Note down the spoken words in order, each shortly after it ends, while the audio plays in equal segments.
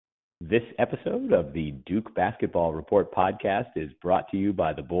This episode of the Duke Basketball Report podcast is brought to you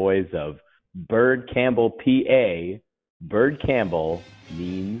by the boys of Bird Campbell, PA. Bird Campbell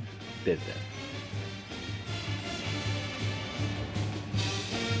means business.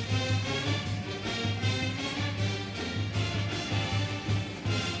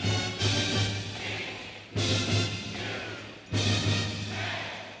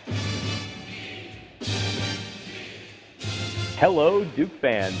 Hello, Duke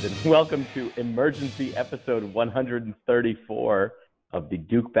fans, and welcome to emergency episode 134 of the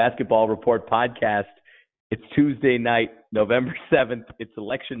Duke Basketball Report podcast. It's Tuesday night, November 7th. It's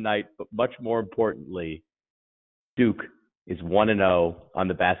election night, but much more importantly, Duke is 1-0 on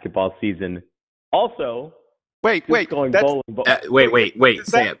the basketball season. Also, Wait, going bowling.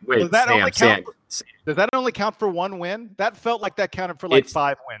 Sam. Does that only count for one win? That felt like that counted for like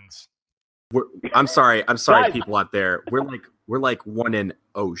 5 wins. I'm sorry, Guys. people out there. We're like 1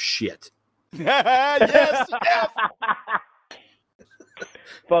 oh shit. yes.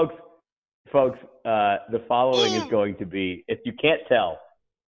 Folks, the following is going to be, if you can't tell,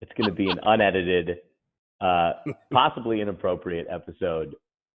 it's going to be an unedited, possibly inappropriate episode,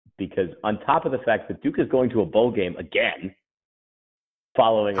 because on top of the fact that Duke is going to a bowl game again,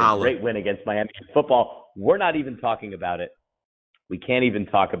 following a great win against Miami in football, we're not even talking about it. We can't even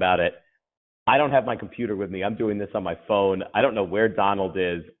talk about it. I don't have my computer with me. I'm doing this on my phone. I don't know where Donald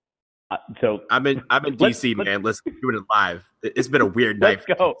is. So I'm in DC, man. Let's do it live. It's been a weird night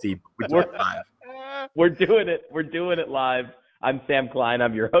for DC, but we're live. We're doing it. We're doing it live. I'm Sam Klein.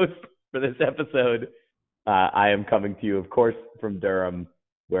 I'm your host for this episode. I am coming to you, of course, from Durham,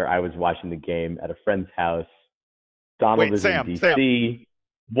 where I was watching the game at a friend's house. Donald is in DC.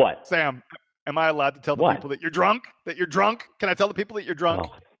 What? Sam, am I allowed to tell the people that you're drunk? Can I tell the people that you're drunk?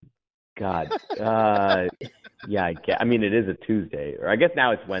 Oh, God. Yeah, I mean, it is a Tuesday, or I guess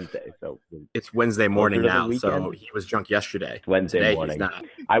now it's Wednesday. So it's Wednesday morning now. So he was drunk yesterday. It's Wednesday Today morning. He's not.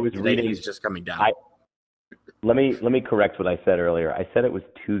 I was Today reading. He's just coming down. Let me correct what I said earlier. I said it was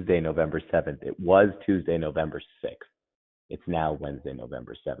Tuesday, November 7th. It was Tuesday, November 6th. It's now Wednesday,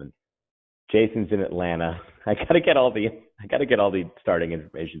 November 7th. Jason's in Atlanta. I gotta get all the starting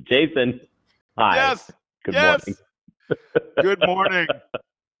information. Jason, hi. Yes. Good morning. Good morning.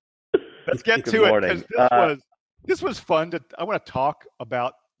 Let's get to it, because this was fun. I want to talk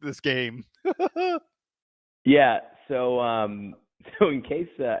about this game. Yeah. So in case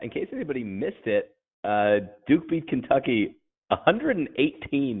anybody missed it, Duke beat Kentucky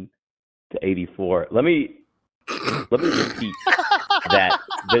 118-84. Let me repeat that.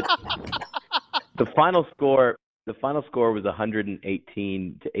 The final score was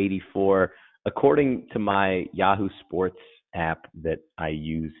 118-84. According to my Yahoo Sports app that I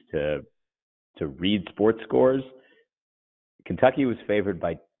use to read sports scores, Kentucky was favored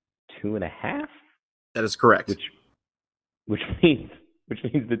by 2.5. That is correct. Which means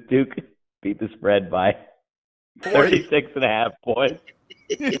that Duke beat the spread by 36.5 points.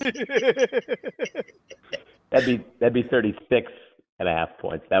 That'd be 36.5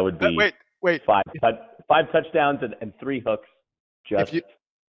 points. That would be wait. Five touchdowns and 3 hooks just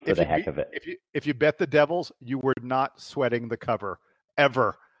for the heck of it. If you bet the Devils, you were not sweating the cover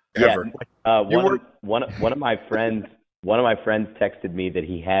ever. Yeah. One of my friends texted me that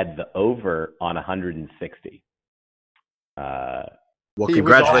he had the over on 160. Well,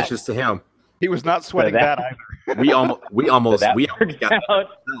 congratulations to him. He was not sweating that either. We almost got that.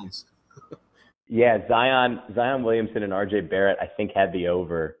 Yeah, Zion Williamson and RJ Barrett, I think, had the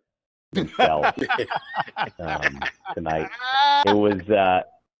over themselves tonight.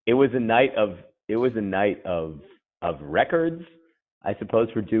 It was a night of records, I suppose,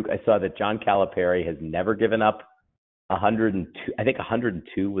 for Duke. I saw that John Calipari has never given up 102. I think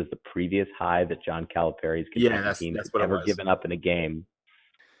 102 was the previous high that John Calipari's Kentucky team has ever given up in a game.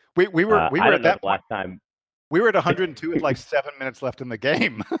 We were at that last time. We were at 102 with like 7 minutes left in the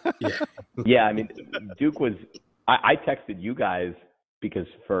game. Yeah. I mean, Duke was. I texted you guys because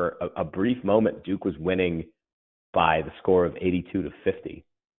for a brief moment, Duke was winning by the score of 82-50,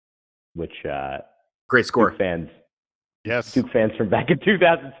 which great score. Duke fans. Yes. Duke fans from back in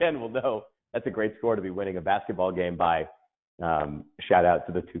 2010 will know that's a great score to be winning a basketball game by. Shout out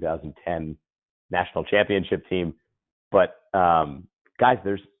to the 2010 national championship team. But guys,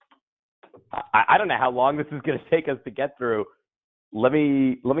 I don't know how long this is going to take us to get through. Let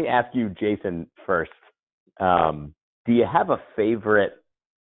me ask you, Jason, first. Do you have a favorite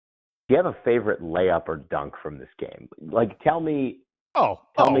layup or dunk from this game? Like, tell me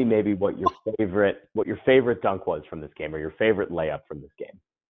maybe what your favorite dunk was from this game, or your favorite layup from this game.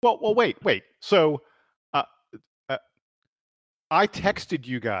 Well, wait. So I texted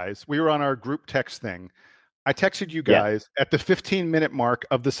you guys. We were on our group text thing. I texted you guys at the 15-minute mark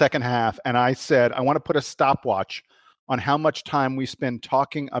of the second half, and I said, I want to put a stopwatch on how much time we spend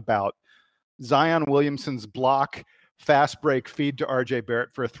talking about Zion Williamson's block, fast break, feed to RJ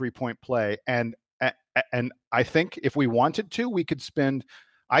Barrett for a three-point play. And I think if we wanted to, we could spend,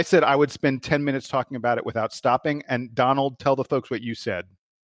 I said I would spend 10 minutes talking about it without stopping. And Donald, tell the folks what you said.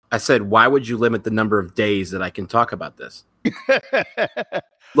 I said, why would you limit the number of days that I can talk about this?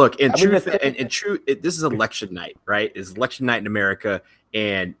 Look, this is election night, right? It's election night in America.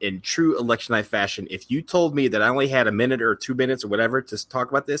 And in true election night fashion, if you told me that I only had a minute or 2 minutes or whatever to talk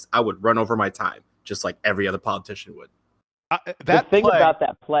about this, I would run over my time, just like every other politician would. The thing about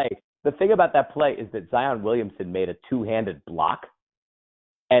that play is that Zion Williamson made a two-handed block,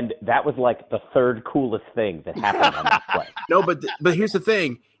 and that was like the third coolest thing that happened on that play. No, but here's the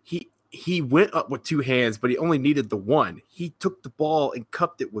thing. He went up with two hands, but he only needed the one. He took the ball and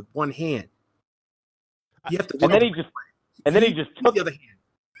cupped it with one hand. You have to and then he just took the other hand.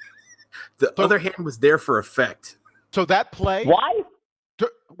 The other hand was there for effect. So that play. Why?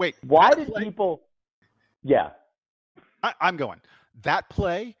 Why did people? Yeah, I'm going. That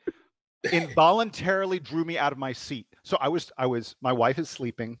play involuntarily drew me out of my seat. So I was. My wife is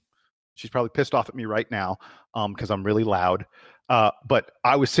sleeping. She's probably pissed off at me right now because I'm really loud. But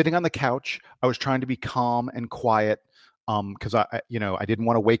I was sitting on the couch. I was trying to be calm and quiet because I didn't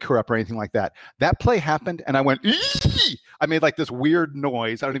want to wake her up or anything like that. That play happened, and I went. Eee! I made like this weird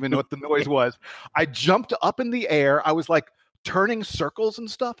noise. I don't even know what the noise was. I jumped up in the air. I was like turning circles and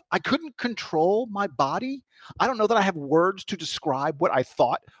stuff. I couldn't control my body. I don't know that I have words to describe what I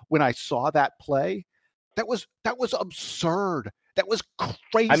thought when I saw that play. That was absurd. That was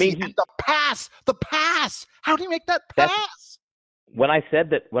crazy. I mean, and the pass. How did he make that pass? When I said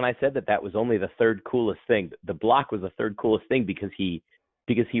that was only the third coolest thing, the block was the third coolest thing because he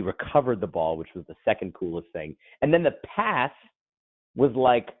recovered the ball, which was the second coolest thing. And then the pass was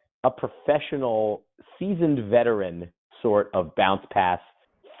like a professional, seasoned veteran sort of bounce pass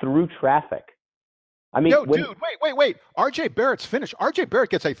through traffic. I mean, dude, wait. RJ Barrett's finished. RJ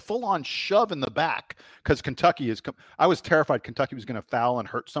Barrett gets a full-on shove in the back because Kentucky is. I was terrified Kentucky was going to foul and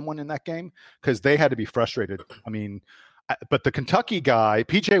hurt someone in that game because they had to be frustrated. I mean, but the Kentucky guy,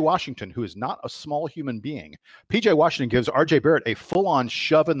 PJ Washington, who is not a small human being, PJ Washington gives RJ Barrett a full-on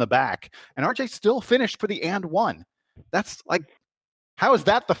shove in the back, and RJ still finished for the and one. That's like, how is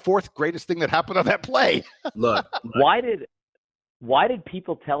that the fourth greatest thing that happened on that play? Look, Why did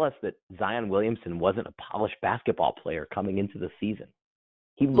people tell us that Zion Williamson wasn't a polished basketball player coming into the season?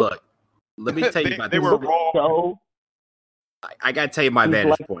 Let me tell you about they were wrong. I got to tell you my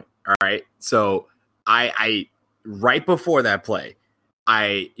vantage point. All right. So I right before that play,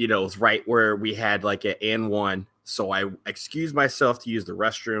 it was right where we had like an and one. So I excused myself to use the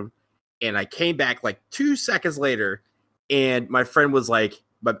restroom, and I came back like 2 seconds later, and my friend was like,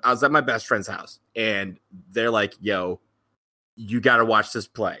 but I was at my best friend's house, and they're like, yo, you got to watch this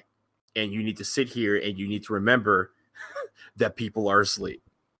play, and you need to sit here, and you need to remember that people are asleep.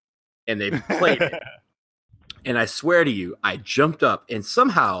 And they played it. And I swear to you, I jumped up and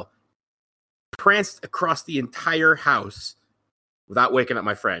somehow pranced across the entire house without waking up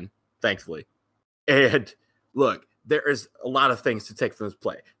my friend, thankfully. And look, there is a lot of things to take from this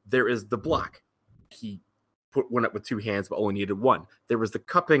play. There is the block. He went up with two hands, but only needed one. There was the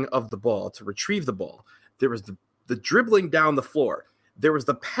cupping of the ball to retrieve the ball. There was the dribbling down the floor. There was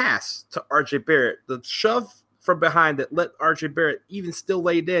the pass to RJ Barrett, the shove from behind that let RJ Barrett even still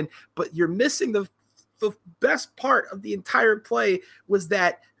lay it in. But you're missing the best part of the entire play was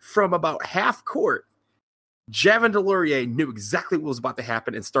that from about half court, Javin DeLaurier knew exactly what was about to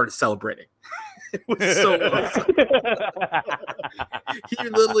happen and started celebrating. It was so awesome. He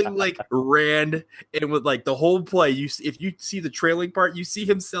literally like ran and with like the whole play. If you see the trailing part, you see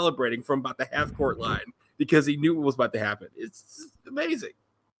him celebrating from about the half court line because he knew what was about to happen. It's amazing.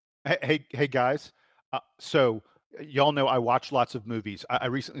 Hey guys. So y'all know I watch lots of movies. I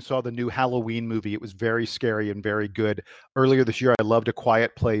recently saw the new Halloween movie. It was very scary and very good. Earlier this year, I loved A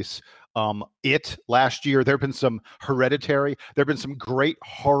Quiet Place. It last year, there have been some Hereditary. There have been some great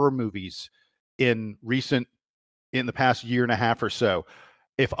horror movies in the past year and a half or so.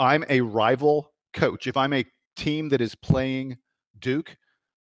 If I'm a rival coach, if I'm a team that is playing Duke,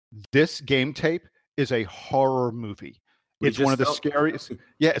 this game tape is a horror movie. It's one of the scariest.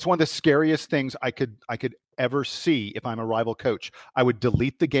 Yeah, it's one of the scariest things I could ever see if I'm a rival coach. I would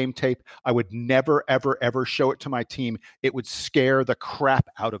delete the game tape. I would never, ever, ever show it to my team. It would scare the crap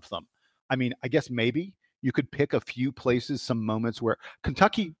out of them. I mean, I guess maybe you could pick a few places, some moments where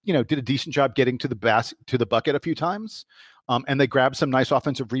Kentucky, did a decent job getting to the bucket a few times. and they grabbed some nice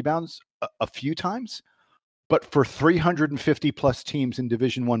offensive rebounds a few times. But for 350 plus teams in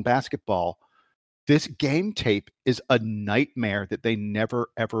Division I basketball, this game tape is a nightmare that they never,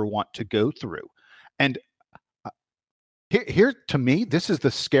 ever want to go through. And here, to me, this is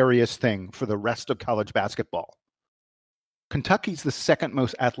the scariest thing for the rest of college basketball. Kentucky's the second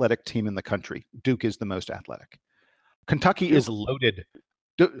most athletic team in the country. Duke is the most athletic. Kentucky is loaded.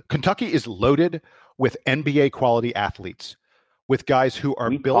 Kentucky is loaded with NBA quality athletes, with guys who are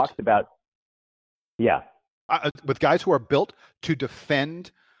built. With guys who are built to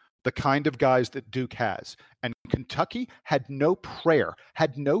defend the kind of guys that Duke has. And Kentucky had no prayer,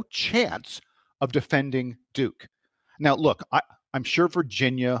 had no chance of defending Duke. Now, look, I'm sure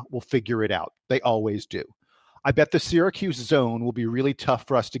Virginia will figure it out. They always do. I bet the Syracuse zone will be really tough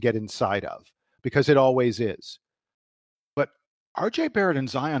for us to get inside of, because it always is. But RJ Barrett and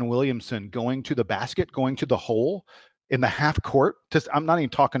Zion Williamson going to the basket, going to the hole in the half court, I'm not even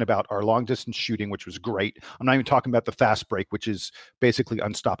talking about our long distance shooting, which was great. I'm not even talking about the fast break, which is basically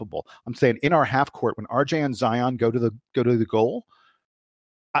unstoppable. I'm saying in our half court, when RJ and Zion go to the goal,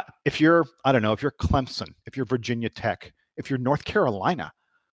 if you're Clemson, if you're Virginia Tech, if you're North Carolina,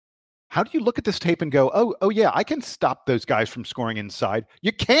 how do you look at this tape and go, oh yeah, I can stop those guys from scoring inside?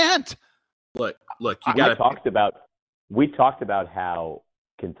 You can't. Look, you got to. We talked about how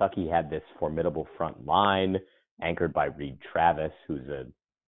Kentucky had this formidable front line anchored by Reed Travis, who's a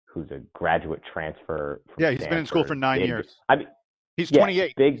graduate transfer from Stanford. Been in school for 9 years. I mean, he's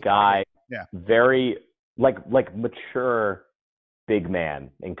 28. Big guy. Yeah. Very like mature big man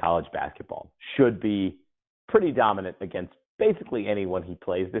in college basketball. Should be pretty dominant against basically anyone he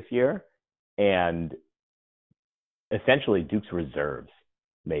plays this year. And essentially Duke's reserves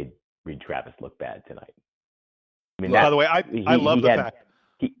made Reed Travis look bad tonight. I mean, by the way, I love the fact.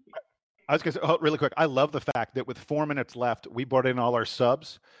 I was going to say, really quick, I love the fact that with 4 minutes left, we brought in all our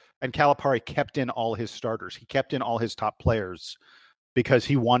subs, and Calipari kept in all his starters. He kept in all his top players because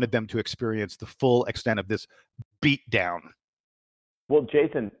he wanted them to experience the full extent of this beatdown. Well,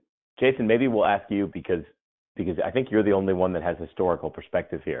 Jason, maybe we'll ask you because I think you're the only one that has historical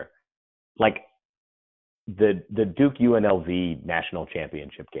perspective here. Like the Duke UNLV national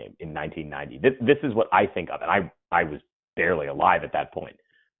championship game in 1990. This is what I think of, and I was barely alive at that point.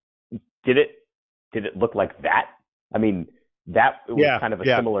 Did it look like that? I mean, that was kind of a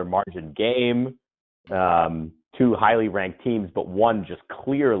similar margin game. Two highly ranked teams, but one just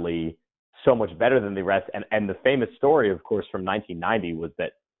clearly so much better than the rest. And the famous story, of course, from 1990 was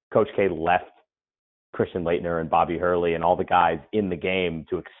that Coach K left Christian Laettner and Bobby Hurley and all the guys in the game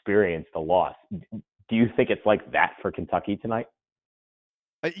to experience the loss. Do you think it's like that for Kentucky tonight?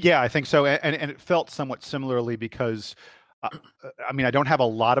 Yeah, I think so. And it felt somewhat similarly because, I don't have a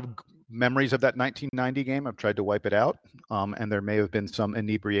lot of memories of that 1990 game. I've tried to wipe it out. And there may have been some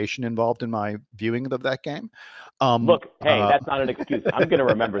inebriation involved in my viewing of that game. Look, hey, that's not an excuse. I'm going to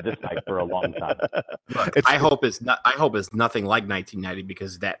remember this night for a long time. Look, I hope it's nothing like 1990,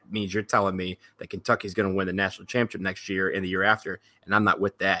 because that means you're telling me that Kentucky's going to win the national championship next year and the year after, and I'm not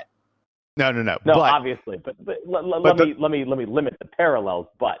with that. No. No, obviously, but let me limit the parallels.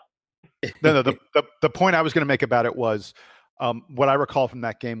 But no. The point I was going to make about it was what I recall from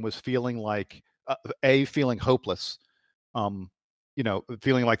that game was feeling like feeling hopeless,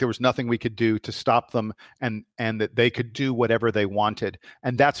 feeling like there was nothing we could do to stop them, and that they could do whatever they wanted,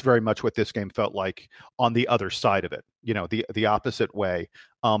 and that's very much what this game felt like on the other side of it. The opposite way.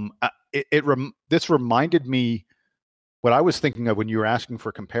 This reminded me. What I was thinking of when you were asking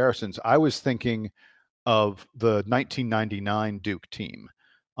for comparisons, I was thinking of the 1999 Duke team.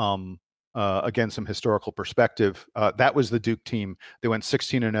 Again, some historical perspective. That was the Duke team. They went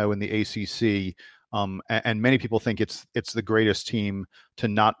 16-0 in the ACC, and many people think it's the greatest team to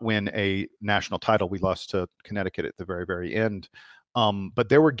not win a national title. We lost to Connecticut at the very, very end. But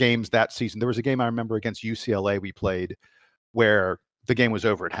there were games that season. There was a game I remember against UCLA we played where the game was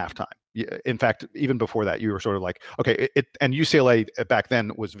over at halftime. In fact, even before that, you were sort of like, okay, and UCLA back then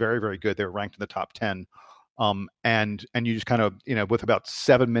was very, very good. They were ranked in the top 10. And you just kind of, with about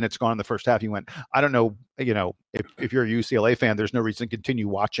 7 minutes gone in the first half, you went, I don't know, if you're a UCLA fan, there's no reason to continue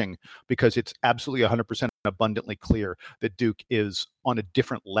watching, because it's absolutely 100% abundantly clear that Duke is on a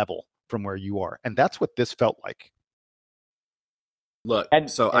different level from where you are. And that's what this felt like. Look,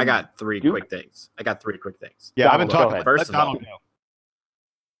 I got three quick things. Yeah, I've been talking.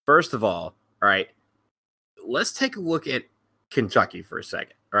 First of all, all right, let's take a look at Kentucky for a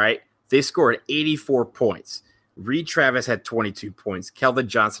second. All right, they scored 84 points. Reed Travis had 22 points. Kelvin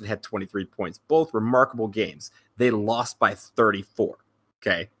Johnson had 23 points. Both remarkable games. They lost by 34.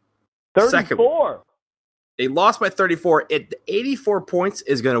 Okay, 34. They lost by 34. 84 points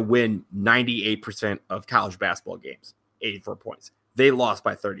is going to win 98% of college basketball games. 84 points. They lost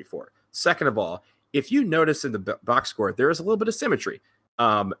by 34. Second of all, if you notice in the box score, there is a little bit of symmetry.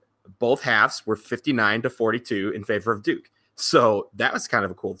 Both halves were 59-42 in favor of Duke. So that was kind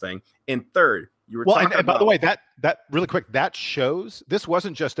of a cool thing. And third, you were talking and by the way, that really quick, that shows this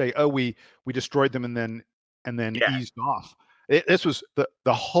wasn't just we destroyed them and then eased off. This was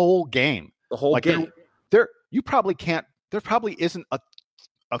the whole game. The whole game. There probably isn't a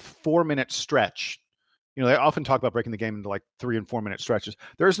 4-minute stretch. They often talk about breaking the game into like 3 and 4 minute stretches.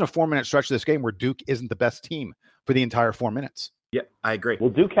 There isn't a 4-minute stretch of this game where Duke isn't the best team for the entire 4 minutes. Yeah, I agree. Well,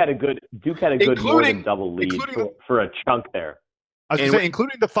 Duke had a good more than double lead for a chunk there. I was going to say,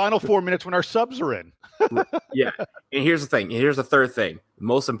 including the final 4 minutes when our subs are in. Yeah. And here's the thing. Here's the third thing, the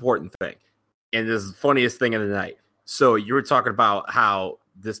most important thing. And this is the funniest thing of the night. So you were talking about how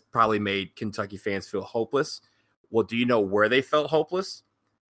this probably made Kentucky fans feel hopeless. Well, do you know where they felt hopeless?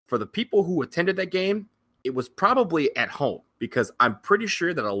 For the people who attended that game, it was probably at home, because I'm pretty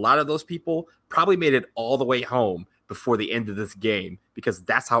sure that a lot of those people probably made it all the way home before the end of this game, because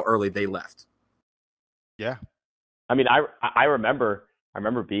that's how early they left. Yeah. I mean, I remember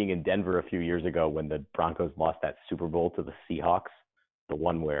being in Denver a few years ago when the Broncos lost that Super Bowl to the Seahawks, the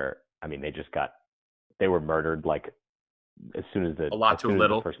one where, I mean, they were murdered like as soon as the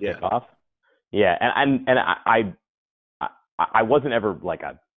first kickoff. Yeah, and I wasn't ever like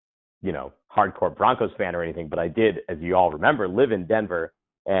a hardcore Broncos fan or anything, but I did, as you all remember, live in Denver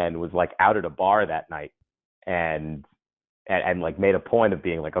and was like out at a bar that night and like made a point of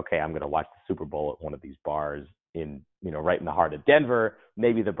being like, okay, I'm going to watch the Super Bowl at one of these bars in, right in the heart of Denver.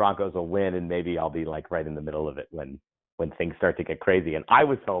 Maybe the Broncos will win and maybe I'll be like right in the middle of it when things start to get crazy. And I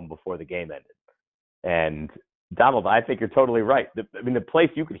was home before the game ended. And Donald, I think you're totally right. The place,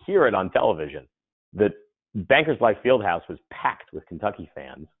 you could hear it on television. The Bankers Life Fieldhouse was packed with Kentucky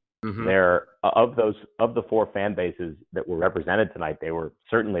fans. Mm-hmm. They're of the 4 fan bases that were represented tonight, they were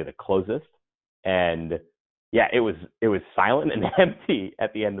certainly the closest. And yeah, it was silent and empty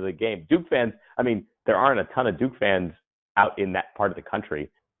at the end of the game. Duke fans, I mean, there aren't a ton of Duke fans out in that part of the country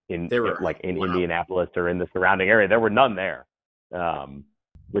in Indianapolis or in the surrounding area. There were none there,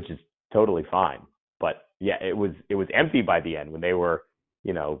 which is totally fine. But yeah, it was empty by the end when they were,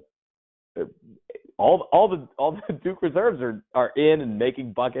 all the Duke reserves are in and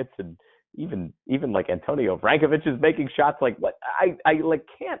making buckets, and even like Antonio Brankovic is making shots. Like what I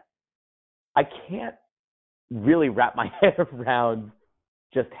can't really wrap my head around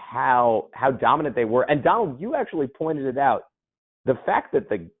just how dominant they were. And Donald, you actually pointed it out. The fact that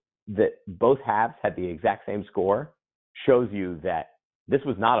that both halves had the exact same score shows you that this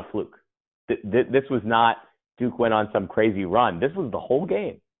was not a fluke. This was not Duke went on some crazy run. This was the whole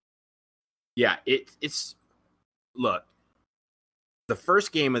game. Yeah, it's look, the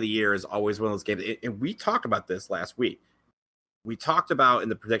first game of the year is always one of those games, and we talked about this last week. We talked about in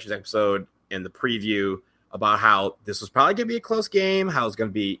the predictions episode and the preview about how this was probably going to be a close game, how it's going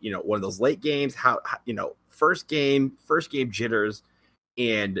to be, one of those late games, how first game jitters,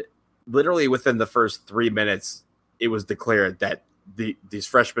 and literally within the first 3 minutes, it was declared that this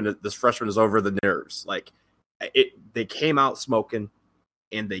freshman is over the nerves. Like they came out smoking,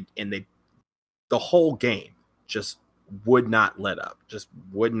 and they the whole game just would not let up.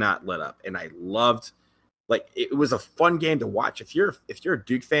 And I loved, like, it was a fun game to watch. If you're a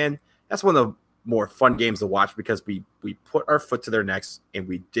Duke fan, that's one of the more fun games to watch, because we put our foot to their necks and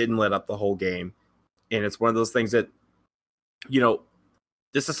we didn't let up the whole game. And it's one of those things that,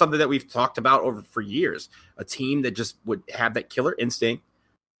 this is something that we've talked about for years. A team that just would have that killer instinct,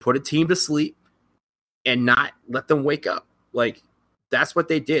 put a team to sleep, and not let them wake up. Like, that's what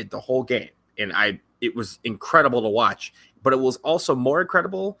they did the whole game. And it was incredible to watch. But it was also more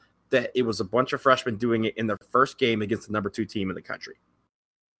incredible that it was a bunch of freshmen doing it in their first game against the number 2 team in the country.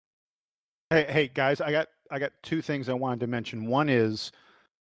 Hey guys, I got 2 things I wanted to mention. One is,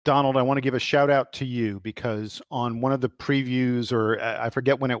 Donald, I want to give a shout out to you, because on one of the previews, or I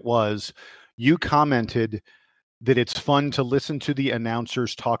forget when it was, you commented that it's fun to listen to the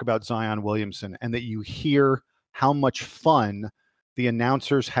announcers talk about Zion Williamson, and that you hear how much fun the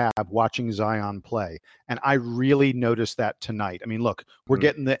announcers have watching Zion play. And I really noticed that tonight. I mean, look, we're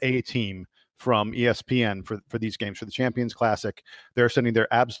getting the A team from ESPN for these games, for the Champions Classic. They're sending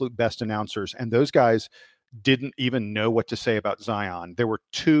their absolute best announcers, and those guys didn't even know what to say about Zion. There were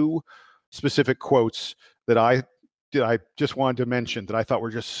 2 specific quotes that I just wanted to mention that I thought were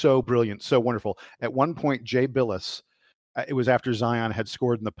just so brilliant, so wonderful. At one point, Jay Billis, it was after Zion had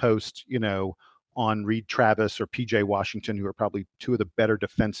scored in the post, on Reed Travis or PJ Washington, who are probably two of the better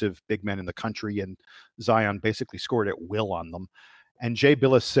defensive big men in the country, and Zion basically scored at will on them. And Jay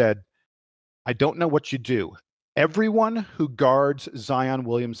Bilas said, I don't know what you do. Everyone who guards Zion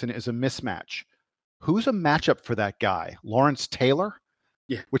Williamson is a mismatch. Who's a matchup for that guy? Lawrence Taylor?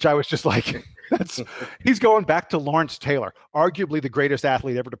 Yeah. Which I was just like, he's going back to Lawrence Taylor, arguably the greatest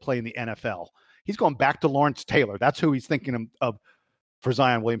athlete ever to play in the NFL. He's going back to Lawrence Taylor. That's who he's thinking of for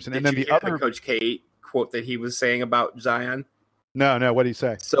Zion Williamson. And then the other Coach K quote that he was saying about Zion. No, what did he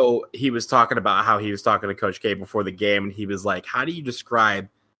say? So he was talking about how he was talking to Coach K before the game, and he was like, how do you describe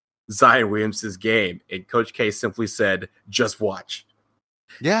Zion Williamson's game? And Coach K simply said, just watch.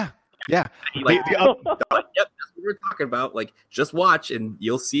 Yeah. He like, yep, that's what we're talking about. Like, just watch, and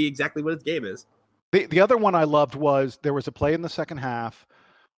you'll see exactly what his game is. The other one I loved was there was a play in the second half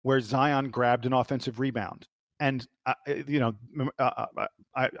where Zion grabbed an offensive rebound. And, I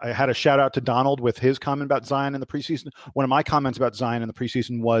had a shout out to Donald with his comment about Zion in the preseason. One of my comments about Zion in the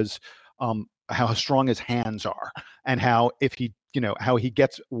preseason was how strong his hands are, and how if he, how he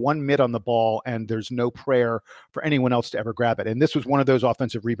gets one mitt on the ball and there's no prayer for anyone else to ever grab it. And this was one of those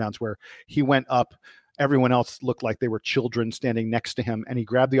offensive rebounds where he went up, everyone else looked like they were children standing next to him, and he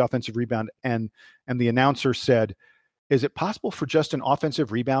grabbed the offensive rebound, and the announcer said, is it possible for just an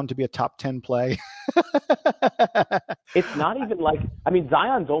offensive rebound to be a top 10 play? It's not even like,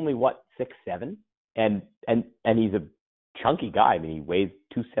 Zion's only 6'7", and he's a chunky guy. He weighs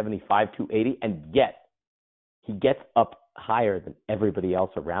 275, 280, and yet he gets up higher than everybody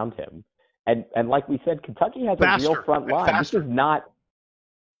else around him. And like we said, Kentucky has a real front line. This is not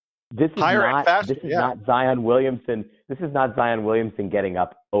Zion Williamson. This is not Zion Williamson getting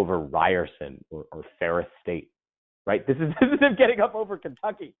up over Ryerson or Ferris State. Right, this is him getting up over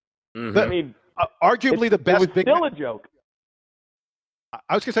Kentucky. Mm-hmm. Arguably the best. It was still a joke.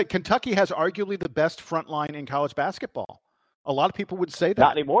 I was going to say Kentucky has arguably the best front line in college basketball. A lot of people would say that.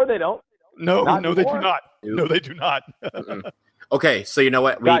 Not anymore. They don't. No, they do not. No, they do not. Okay, so you know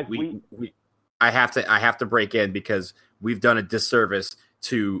what? Guys, I have to break in because we've done a disservice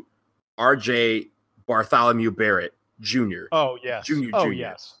to R.J. Bartholomew Barrett Jr. Oh yes. Jr.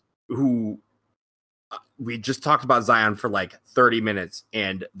 Yes. Who. We just talked about Zion for like 30 minutes,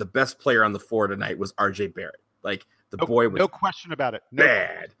 and the best player on the floor tonight was R.J. Barrett. Like boy was no question about it.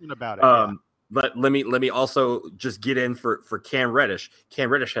 Bad. But let me also just get in for Cam Reddish.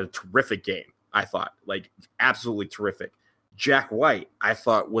 Cam Reddish had a terrific game, I thought, like absolutely terrific. Jack White, I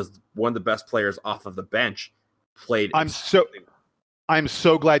thought, was one of the best players off of the bench. I'm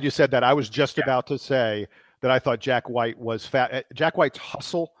so glad you said that. I was just about to say that I thought Jack White was fat. Jack White's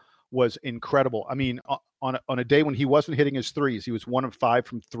hustle was incredible. On a day when he wasn't hitting his threes, he was 1 of 5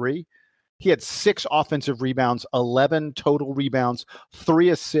 from 3. He had 6 offensive rebounds, 11 total rebounds, 3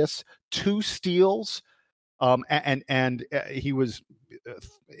 assists, 2 steals, and he was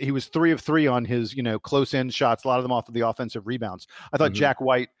 3 of 3 on his close end shots, a lot of them off of the offensive rebounds. I thought Jack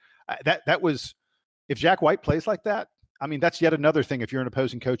White, that was, if Jack White plays like that, that's yet another thing. If you're an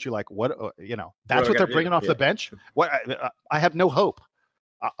opposing coach, you're like, what, that's what they're bringing off the bench. What I have no hope.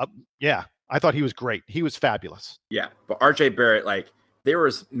 I thought he was great. He was fabulous. Yeah, but R.J. Barrett, like, there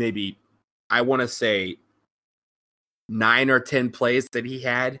was maybe, I want to say, 9 or 10 plays that he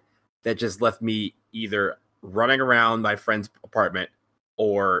had that just left me either running around my friend's apartment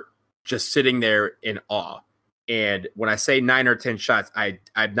or just sitting there in awe. And when I say 9 or 10 shots,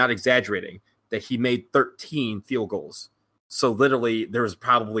 I'm not exaggerating, that he made 13 field goals. So literally, there was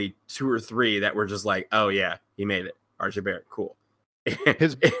probably 2 or 3 that were just like, oh yeah, he made it. R.J. Barrett, cool.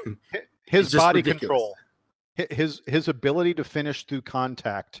 His body control, his ability to finish through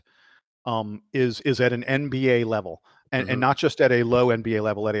contact, is at an NBA level, and not just at a low NBA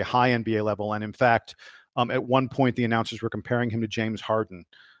level, at a high NBA level. And in fact, at one point the announcers were comparing him to James Harden,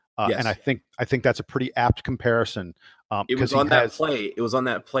 yes. And I think that's a pretty apt comparison. It was on that play. It was on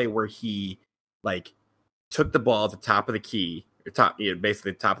that play where he like took the ball at the top of the key,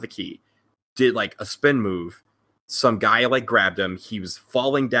 basically the top of the key, did like a spin move. Some guy like grabbed him. He was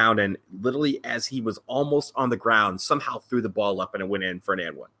falling down, and literally as he was almost on the ground, somehow threw the ball up and it went in for an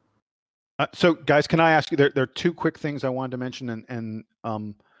and one. So, guys, can I ask you? There are 2 quick things I wanted to mention, and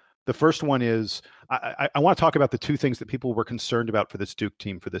the first one is I want to talk about the 2 things that people were concerned about for this Duke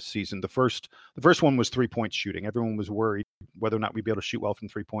team for this season. The first one was 3-point shooting. Everyone was worried whether or not we'd be able to shoot well from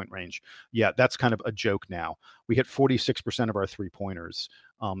 3-point range. Yeah, that's kind of a joke now. We hit 46% of our 3-pointers.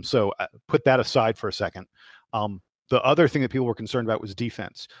 So put that aside for a second. The other thing that people were concerned about was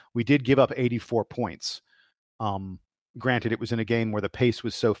defense. We did give up 84 points. Granted, it was in a game where the pace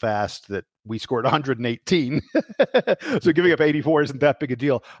was so fast that we scored 118. So giving up 84 isn't that big a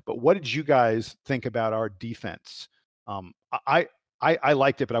deal. But what did you guys think about our defense? I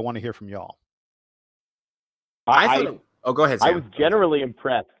liked it, but I want to hear from y'all. I thought. Go ahead, Sam. I was generally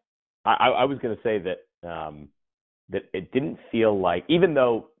impressed. I was going to say that that it didn't feel like, even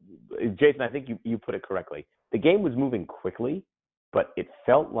though, Jason, I think you put it correctly, the game was moving quickly, but it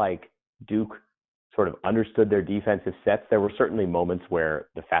felt like Duke sort of understood their defensive sets. There were certainly moments where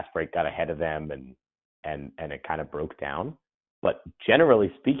the fast break got ahead of them and it kind of broke down. But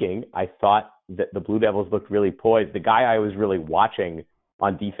generally speaking, I thought that the Blue Devils looked really poised. The guy I was really watching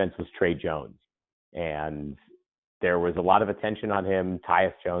on defense was Tre Jones. And there was a lot of attention on him.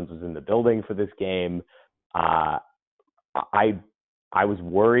 Tyus Jones was in the building for this game. I was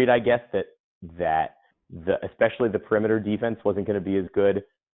worried, I guess, that especially the perimeter defense wasn't going to be as good.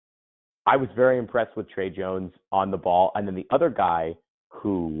 I was very impressed with Tre Jones on the ball. And then the other guy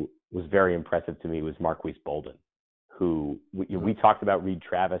who was very impressive to me was Marquise Bolden, who we talked about Reed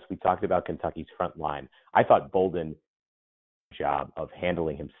Travis. We talked about Kentucky's front line. I thought Bolden did a job of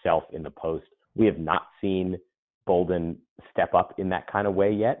handling himself in the post. We have not seen Bolden step up in that kind of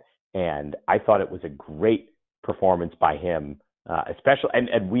way yet. And I thought it was a great performance by him, especially,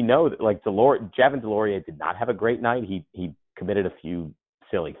 and we know that like Javin DeLaurier did not have a great night. He committed a few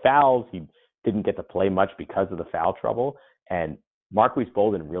silly fouls. He didn't get to play much because of the foul trouble. And Marquise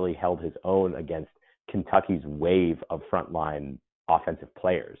Bolden really held his own against Kentucky's wave of frontline offensive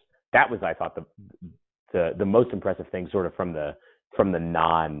players. That was, I thought, the most impressive thing sort of from the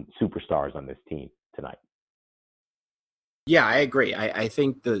non-superstars on this team tonight. Yeah, I agree. I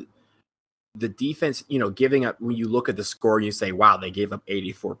think the defense, giving up, when you look at the score and you say, wow, they gave up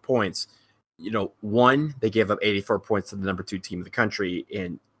 84 points, one, they gave up 84 points to the number 2 team in the country,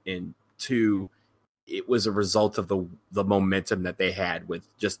 and two, it was a result of the momentum that they had with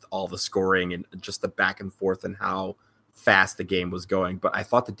just all the scoring and just the back and forth and how fast the game was going. But I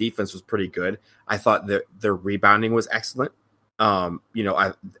thought the defense was pretty good. I thought their rebounding was excellent.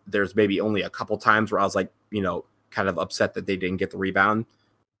 There's maybe only a couple times where I was like, kind of upset that they didn't get the rebound,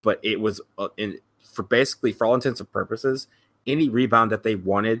 but it was for all intents and purposes, any rebound that they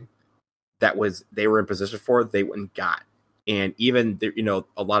wanted, they were in position for, they went and got. And even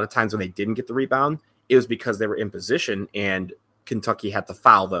a lot of times when they didn't get the rebound, it was because they were in position and Kentucky had to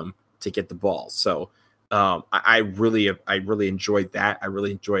foul them to get the ball. So I really enjoyed that. I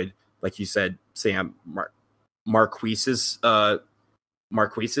really enjoyed, like you said, Sam, Marquise's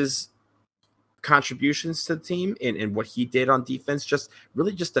contributions to the team and what he did on defense, just kind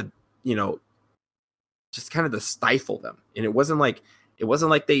of to stifle them. And it wasn't like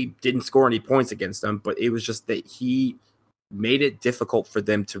they didn't score any points against them, but it was just that he made it difficult for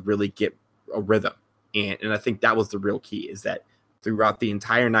them to really get a rhythm. And I think that was the real key, is that throughout the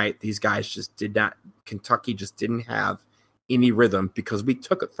entire night, these guys Kentucky just didn't have any rhythm because we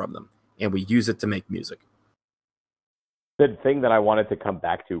took it from them and we use it to make music. The thing that I wanted to come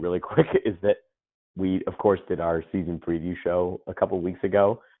back to really quick is that we, of course, did our season preview show a couple of weeks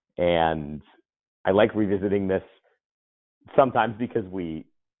ago, and I like revisiting this sometimes because we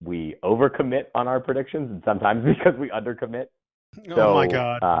overcommit on our predictions and sometimes because we undercommit. Oh my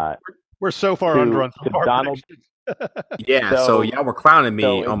God. We're so far under on some of our Donald. Yeah, so y'all were clowning me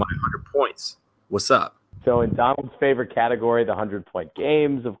on my 100 points. What's up? So in Donald's favorite category, the 100-point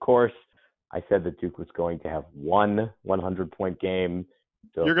games, of course, I said that Duke was going to have one 100-point game.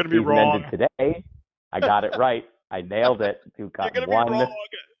 So you're going to be wrong. Today, I got it right. I nailed it. Duke got one.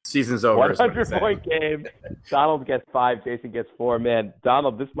 Season's over. 100-point game. Donald gets 5. Jason gets 4. Man,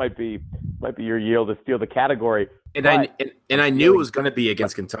 Donald, this might be your year to steal the category. And I knew it was going to be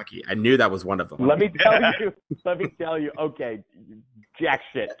against Kentucky. I knew that was one of them. Let me tell you. Okay, jack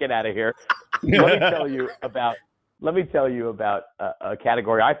shit. Get out of here. Let me tell you about a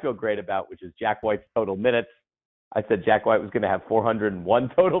category I feel great about, which is Jack White's total minutes. I said Jack White was going to have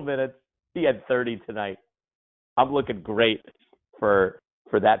 401 total minutes. He had 30 tonight. I'm looking great for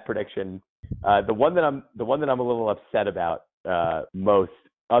that prediction. The one that I'm a little upset about most,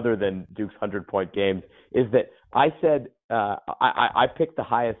 other than Duke's 100-point games, is that I said I picked the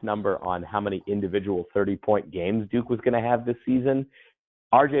highest number on how many individual 30-point games Duke was going to have this season.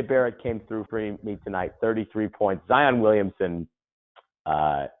 RJ Barrett came through for me tonight, 33 points. Zion Williamson,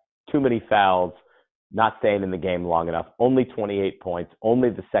 too many fouls, not staying in the game long enough, only 28 points, only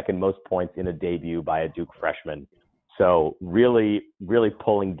the second most points in a debut by a Duke freshman. So really, really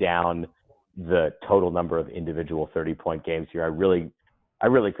pulling down the total number of individual 30-point games here. I really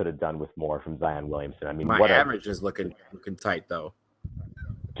could have done with more from Zion Williamson. I mean, my average is looking tight though.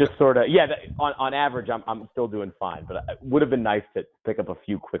 just sort of, yeah, on average, I'm still doing fine, but it would have been nice to pick up a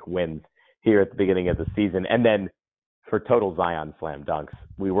few quick wins here at the beginning of the season. And then for total Zion slam dunks,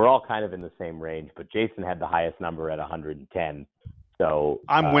 we were all kind of in the same range, but Jason had the highest number at 110. So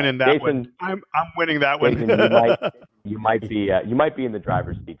I'm winning that Jason, one. I'm winning that one. Jason, you might be in the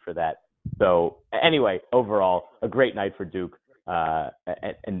driver's seat for that. So anyway, overall, a great night for Duke.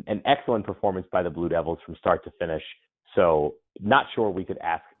 An excellent performance by the Blue Devils from start to finish. So not sure we could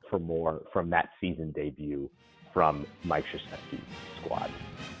ask for more from that season debut from Mike Krzyzewski's squad.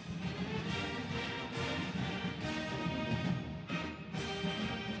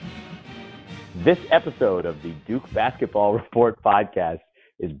 This episode of the Duke Basketball Report podcast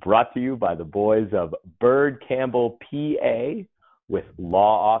is brought to you by the boys of Byrd Campbell, PA, with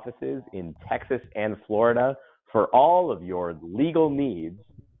law offices in Texas and Florida. For all of your legal needs,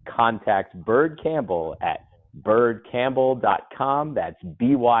 contact Byrd Campbell at byrdcampbell.com. That's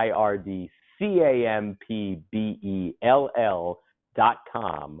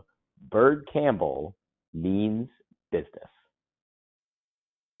BYRDCAMPBELL.com. Byrd Campbell means business.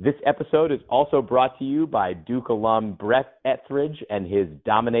 This episode is also brought to you by Duke alum Brett Etheridge and his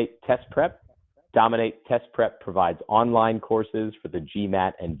Dominate Test Prep. Dominate Test Prep provides online courses for the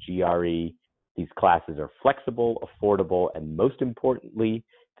GMAT and GRE. These classes are flexible, affordable, and most importantly,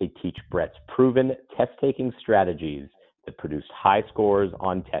 they teach Brett's proven test-taking strategies that produce high scores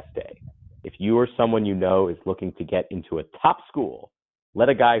on test day. If you or someone you know is looking to get into a top school, let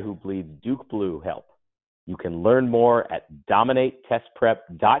a guy who bleeds Duke Blue help. You can learn more at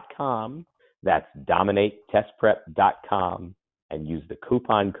dominatetestprep.com. That's dominatetestprep.com, and use the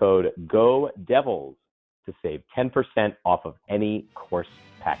coupon code GODEVILS to save 10% off of any course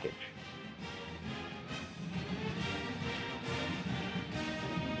package.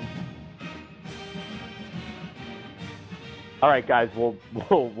 All right, guys, we'll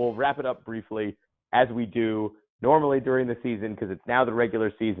wrap it up briefly as we do normally during the season, because it's now the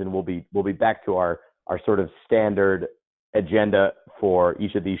regular season. We'll be back to our sort of standard agenda for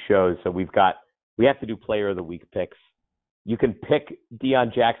each of these shows. So we have to do player of the week picks. You can pick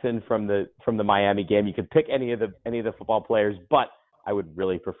Deion Jackson from the Miami game. You can pick any of the football players, but I would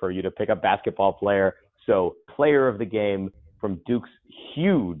really prefer you to pick a basketball player. So player of the game from Duke's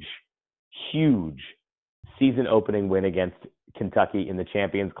huge season opening win against Kentucky in the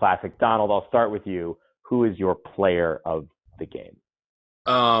Champions Classic. Donald, I'll start with you. Who is your player of the game?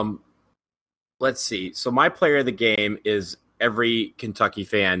 Let's see. So my player of the game is every Kentucky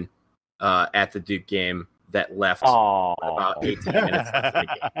fan at the Duke game that left about 18 minutes left in the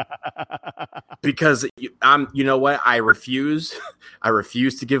game. Because you know what? I refuse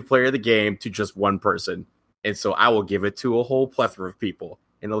to give player of the game to just one person. And so I will give it to a whole plethora of people.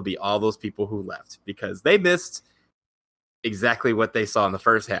 And it'll be all those people who left because they missed exactly what they saw in the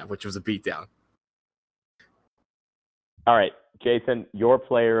first half, which was a beatdown. All right, Jason, your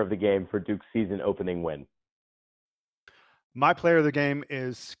player of the game for Duke's season opening win. My player of the game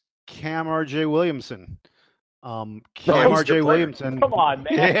is Cam R.J. Williamson. R.J. Williamson. Come on,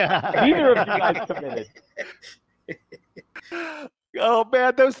 man. Yeah. Neither of you guys committed. Oh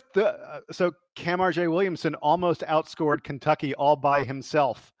man, so Cam R.J. Williamson almost outscored Kentucky all by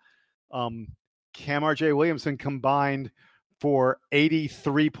himself. Cam R.J. Williamson combined for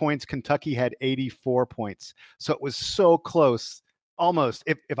 83 points. Kentucky had 84 points. So it was so close. Almost.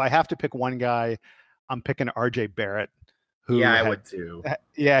 If I have to pick one guy, I'm picking R.J. Barrett. I would too.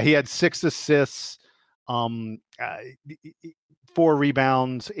 Yeah, he had 6 assists, 4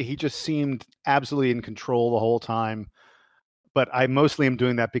 rebounds. He just seemed absolutely in control the whole time. But I mostly am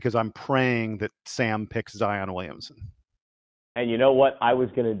doing that because I'm praying that Sam picks Zion Williamson. And you know what? I was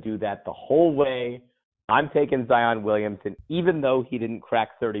going to do that the whole way. I'm taking Zion Williamson, even though he didn't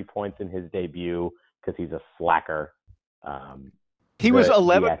crack 30 points in his debut because he's a slacker. He was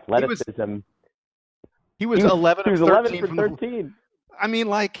 11. Athleticism. He was 11 he was 11 for 13. I mean,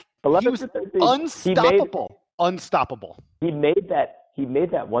 like, 11 he was for 13. Unstoppable. He made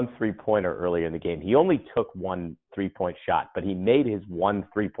that one 3-pointer earlier in the game. He only took one 3-point shot, but he made his one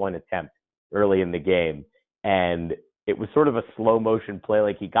 3-point attempt early in the game. And it was sort of a slow motion play.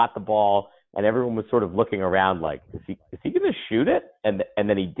 Like, he got the ball and everyone was sort of looking around like, is he going to shoot it? And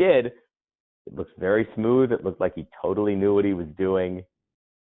then he did. It looks very smooth. It looked like he totally knew what he was doing.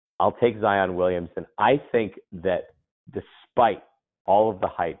 I'll take Zion Williamson. I think that despite all of the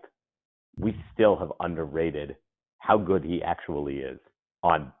hype, we still have underrated how good he actually is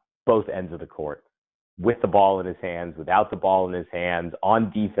on both ends of the court, with the ball in his hands, without the ball in his hands,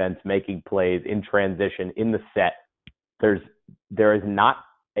 on defense, making plays, in transition, in the set. There is not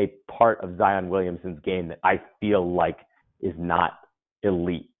a part of Zion Williamson's game that I feel like is not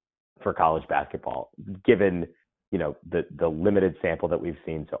elite for college basketball, given, the limited sample that we've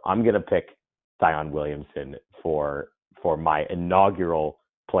seen. So I'm going to pick Zion Williamson for my inaugural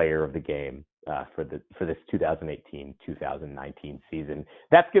player of the game for this 2018-2019 season.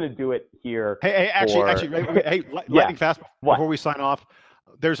 That's going to do it here. Lightning fast before we sign off.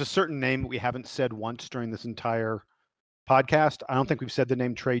 There's a certain name that we haven't said once during this entire podcast. I don't think we've said the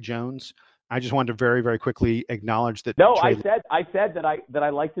name Tre Jones. I just wanted to very, very quickly acknowledge that. No, I said that I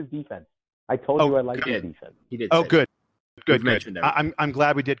liked his defense. I told you I liked his defense. He did. Oh, good. I'm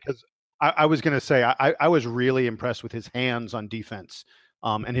glad we did, because I was going to say I was really impressed with his hands on defense,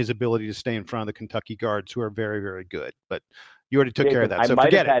 and his ability to stay in front of the Kentucky guards, who are very, very good. But you already took care of that, so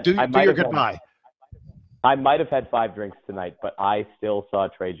forget it. Do your goodbye. I might have had 5 drinks tonight, but I still saw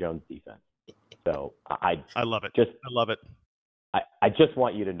Tre Jones' defense. So I love it. I love it. I just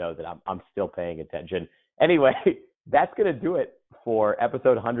want you to know that I'm still paying attention. Anyway, that's going to do it for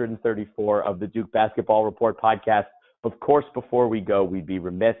episode 134 of the Duke Basketball Report podcast. Of course, before we go, we'd be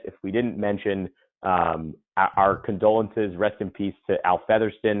remiss if we didn't mention our condolences, rest in peace, to Al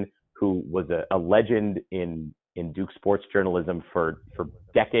Featherston, who was a legend in Duke sports journalism for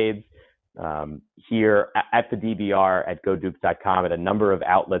decades, here at the DBR, at GoDukes.com, at a number of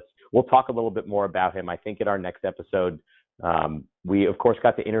outlets. We'll talk a little bit more about him, I think, in our next episode. We, of course,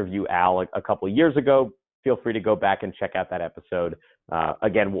 got to interview Al a couple of years ago. Feel free to go back and check out that episode.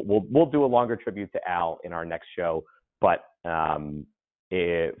 Again, we'll do a longer tribute to Al in our next show. But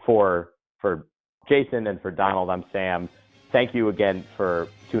for Jason and for Donald, I'm Sam. Thank you again for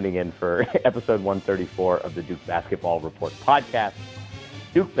tuning in for episode 134 of the Duke Basketball Report podcast.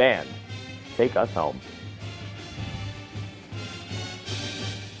 Duke fans, take us home.